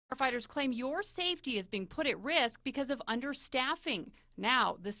Firefighters claim your safety is being put at risk because of understaffing.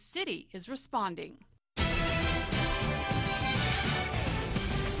 Now the city is responding. Good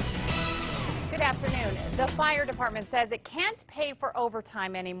afternoon. The fire department says it can't pay for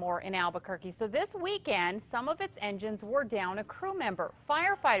overtime anymore in Albuquerque. So this weekend, some of its engines were down a crew member.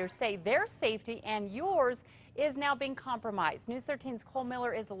 Firefighters say their safety and yours is now being compromised. News 13's Cole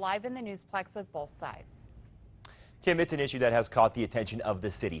Miller is live in the Newsplex with both sides. Kim, it's an issue that has caught the attention of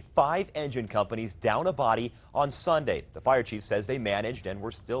the city. 5 engine companies down a body on Sunday. The fire chief says they managed and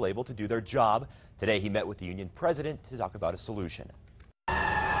were still able to do their job. Today he met with the union president to talk about a solution.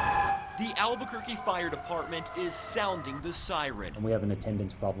 The Albuquerque Fire Department is sounding the siren. And we have an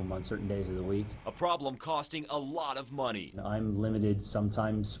attendance problem on certain days of the week. A problem costing a lot of money. I'm limited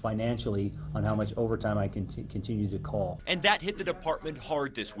sometimes financially on how much overtime I can continue to call. And that hit the department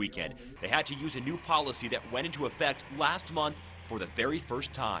hard this weekend. They had to use a new policy that went into effect last month for the very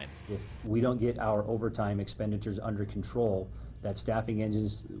first time. If we don't get our overtime expenditures under control, that staffing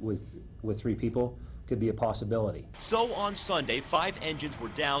engines with 3 people could be a possibility. So on Sunday, 5 engines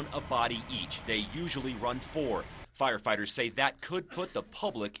were down a body each. They usually run 4. Firefighters say that could put the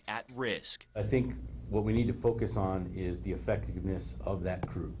public at risk. I think what we need to focus on is the effectiveness of that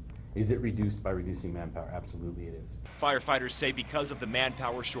crew. Is it reduced by reducing manpower? Absolutely it is. Firefighters say because of the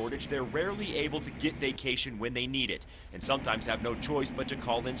manpower shortage, they're rarely able to get vacation when they need it, and sometimes have no choice but to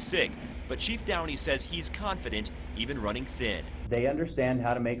call in sick. But Chief Downey says he's confident, even running thin. They understand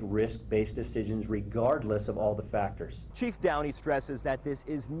how to make risk-based decisions regardless of all the factors. Chief Downey stresses that this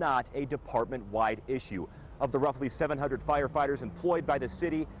is not a department-wide issue. Of the roughly 700 firefighters employed by the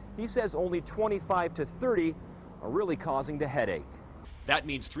city, he says only 25 to 30 are really causing the headache. That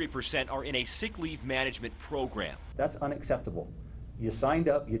means 3% are in a sick leave management program. That's unacceptable. You signed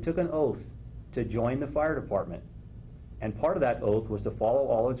up, you took an oath to join the fire department. And part of that oath was to follow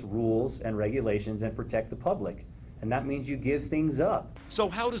all its rules and regulations and protect the public. And that means you give things up. So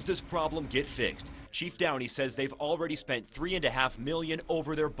how does this problem get fixed? Chief Downey says they've already spent $3.5 million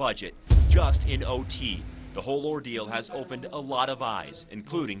over their budget, just in OT. The whole ordeal has opened a lot of eyes,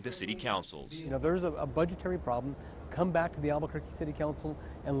 including the city councils. You know, there's a budgetary problem. Come back to the Albuquerque City Council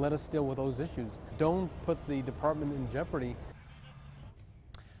and let us deal with those issues. Don't put the department in jeopardy.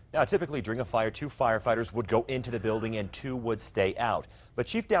 Now, typically during a fire, 2 firefighters would go into the building and 2 would stay out. But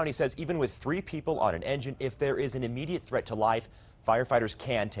Chief Downey says even with 3 people on an engine, if there is an immediate threat to life, firefighters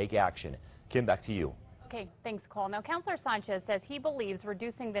can take action. Kim, back to you. Okay, thanks, Cole. Now, Councilor Sanchez says he believes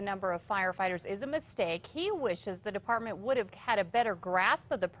reducing the number of firefighters is a mistake. He wishes the department would have had a better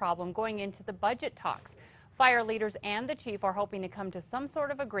grasp of the problem going into the budget talks. Fire leaders and the chief are hoping to come to some sort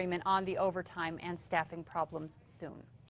of agreement on the overtime and staffing problems soon.